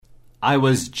I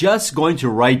was just going to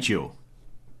write you.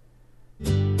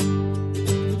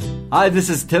 Hi, this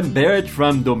is Tim Barrett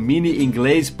from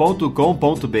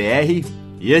domineinglês.com.br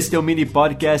e este é o mini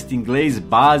podcast inglês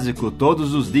básico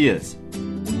todos os dias.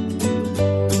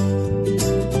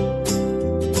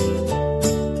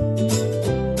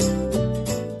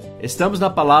 Estamos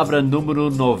na palavra número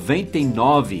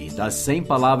 99 das 100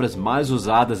 palavras mais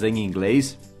usadas em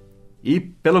inglês e,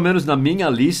 pelo menos na minha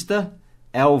lista,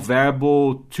 é o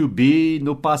verbo to be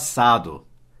no passado.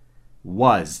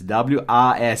 Was,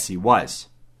 W-A-S,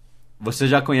 was. Você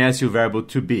já conhece o verbo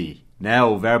to be, né?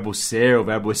 O verbo ser, o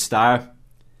verbo estar.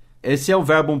 Esse é um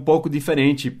verbo um pouco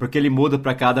diferente porque ele muda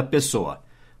para cada pessoa.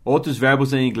 Outros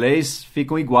verbos em inglês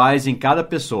ficam iguais em cada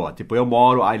pessoa. Tipo, eu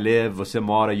moro, I live, você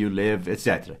mora, you live,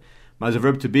 etc. Mas o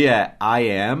verbo to be é I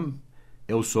am,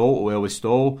 eu sou ou eu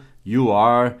estou, you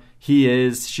are, he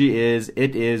is, she is,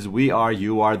 it is, we are,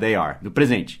 you are, they are. No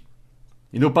presente.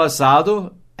 E no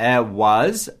passado é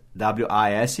was,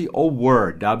 W-A-S, ou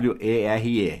were,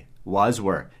 W-E-R-E. Was,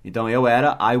 were. Então eu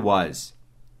era, I was.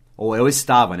 Ou eu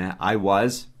estava, né? I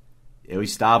was, eu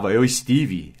estava, eu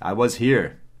estive. I was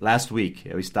here last week.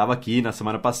 Eu estava aqui na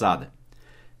semana passada.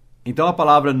 Então a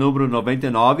palavra número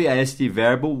 99 é este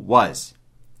verbo was.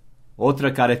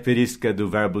 Outra característica do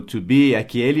verbo to be é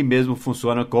que ele mesmo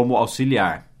funciona como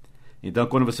auxiliar. Então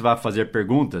quando você vai fazer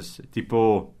perguntas,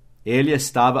 tipo, ele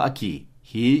estava aqui.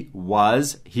 He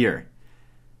was here.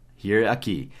 Here,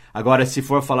 aqui. Agora, se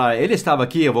for falar, ele estava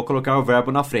aqui, eu vou colocar o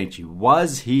verbo na frente.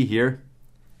 Was he here?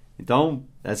 Então,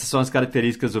 essas são as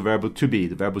características do verbo to be,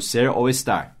 do verbo ser ou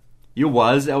estar. E o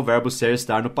was é o verbo ser,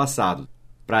 estar no passado.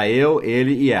 Para eu,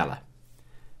 ele e ela.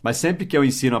 Mas sempre que eu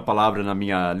ensino a palavra na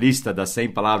minha lista das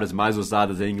 100 palavras mais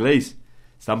usadas em inglês,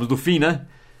 estamos no fim, né?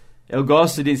 Eu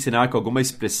gosto de ensinar com alguma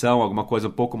expressão, alguma coisa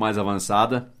um pouco mais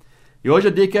avançada. E hoje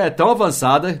a dica é tão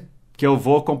avançada que eu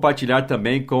vou compartilhar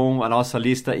também com a nossa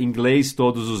lista Inglês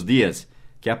Todos os Dias,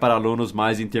 que é para alunos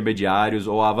mais intermediários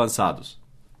ou avançados.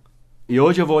 E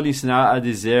hoje eu vou lhe ensinar a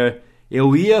dizer,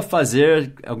 eu ia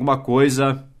fazer alguma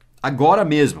coisa agora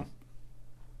mesmo.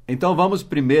 Então vamos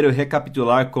primeiro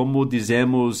recapitular como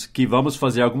dizemos que vamos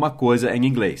fazer alguma coisa em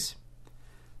inglês.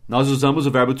 Nós usamos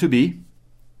o verbo to be,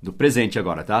 no presente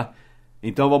agora, tá?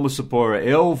 Então vamos supor,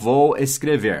 eu vou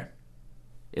escrever.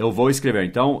 Eu vou escrever,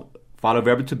 então fala o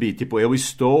verbo to be, tipo, eu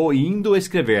estou indo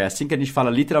escrever. É assim que a gente fala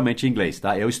literalmente em inglês,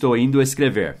 tá? Eu estou indo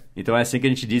escrever. Então é assim que a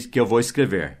gente diz que eu vou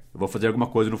escrever. Eu vou fazer alguma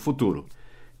coisa no futuro.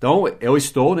 Então, eu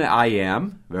estou, né? I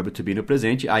am, verbo to be no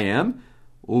presente, I am.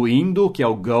 O indo, que é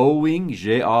o going,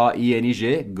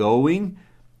 G-O-I-N-G, going.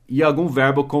 E algum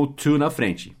verbo com o to na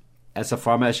frente. Essa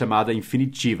forma é chamada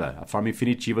infinitiva, a forma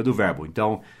infinitiva do verbo.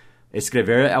 Então,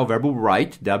 escrever é o verbo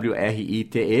write,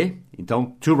 W-R-I-T-E.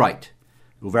 Então, to write.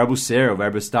 O verbo ser, o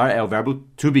verbo estar é o verbo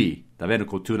to be. Tá vendo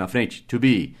com o to na frente? To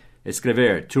be.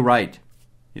 Escrever, to write.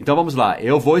 Então vamos lá.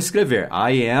 Eu vou escrever.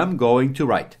 I am going to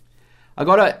write.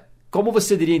 Agora, como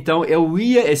você diria então, eu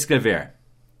ia escrever?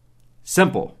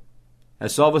 Simple. É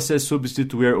só você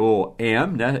substituir o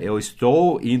am, né? Eu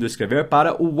estou indo escrever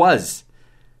para o was.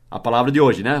 A palavra de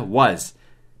hoje, né? Was.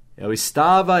 Eu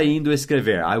estava indo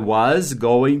escrever. I was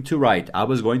going to write. I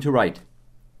was going to write.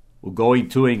 O going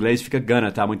to em inglês fica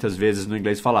gonna, tá? Muitas vezes no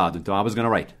inglês falado. Então, I was gonna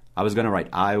write. I was gonna write.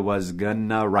 I was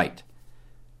gonna write.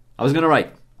 I was gonna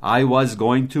write. I was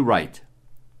going to write.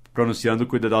 Pronunciando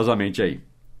cuidadosamente aí.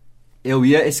 Eu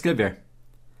ia escrever.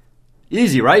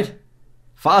 Easy, right?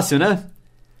 Fácil, né?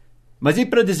 Mas e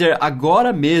para dizer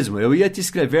agora mesmo? Eu ia te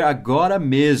escrever agora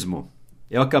mesmo.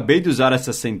 Eu acabei de usar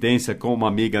essa sentença com uma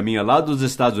amiga minha lá dos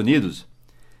Estados Unidos.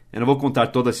 Eu não vou contar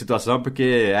toda a situação porque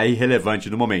é irrelevante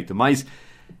no momento, mas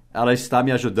ela está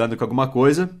me ajudando com alguma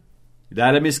coisa. Daí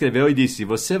ela me escreveu e disse,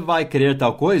 você vai querer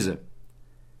tal coisa?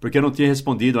 Porque eu não tinha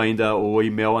respondido ainda o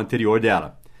e-mail anterior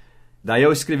dela. Daí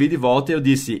eu escrevi de volta e eu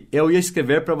disse, eu ia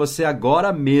escrever para você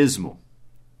agora mesmo.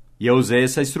 E eu usei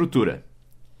essa estrutura.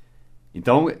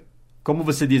 Então, como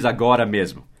você diz agora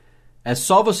mesmo? É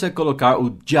só você colocar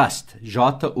o just,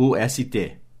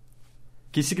 J-U-S-T,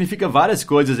 que significa várias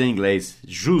coisas em inglês.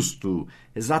 Justo,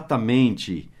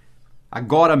 exatamente,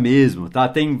 agora mesmo, tá?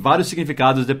 Tem vários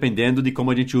significados dependendo de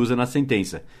como a gente usa na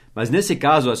sentença. Mas nesse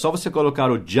caso, é só você colocar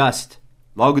o just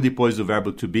logo depois do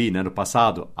verbo to be, né? No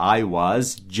passado, I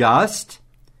was just.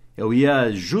 Eu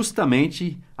ia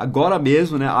justamente, agora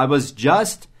mesmo, né? I was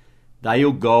just. Daí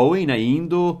o going, né?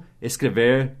 Indo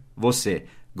escrever você.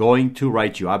 Going to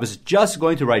write you. I was just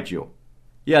going to write you.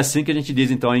 E é assim que a gente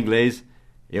diz então em inglês,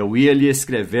 eu ia lhe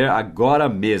escrever agora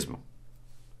mesmo.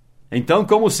 Então,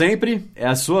 como sempre, é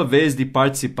a sua vez de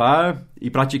participar e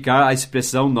praticar a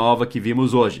expressão nova que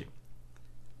vimos hoje.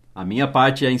 A minha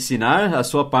parte é ensinar, a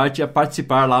sua parte é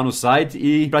participar lá no site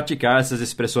e praticar essas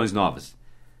expressões novas.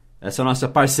 Essa é a nossa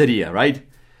parceria, right?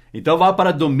 Então vá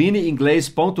para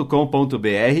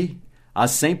domineinglês.com.br,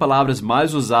 as 100 palavras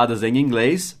mais usadas em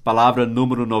inglês, palavra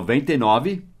número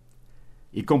 99,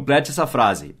 e complete essa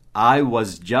frase. I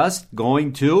was just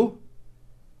going to...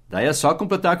 Daí é só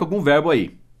completar com algum verbo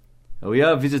aí. Eu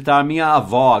ia visitar minha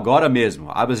avó agora mesmo.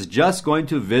 I was just going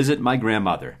to visit my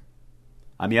grandmother.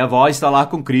 A minha avó está lá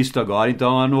com Cristo agora,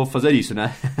 então eu não vou fazer isso,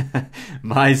 né?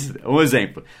 Mas um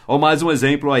exemplo. Ou mais um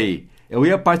exemplo aí. Eu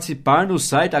ia participar no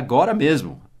site agora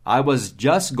mesmo. I was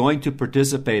just going to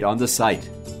participate on the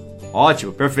site.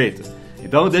 Ótimo, perfeito.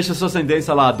 Então deixa sua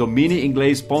sentença lá,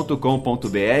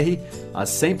 domineinglês.com.br, as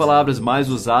 100 palavras mais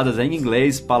usadas em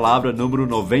inglês, palavra número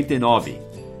 99.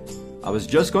 I was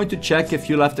just going to check if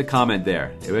you left a comment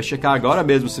there. Eu ia checar agora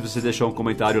mesmo se você deixou um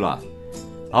comentário lá.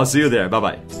 I'll see you there. Bye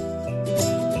bye.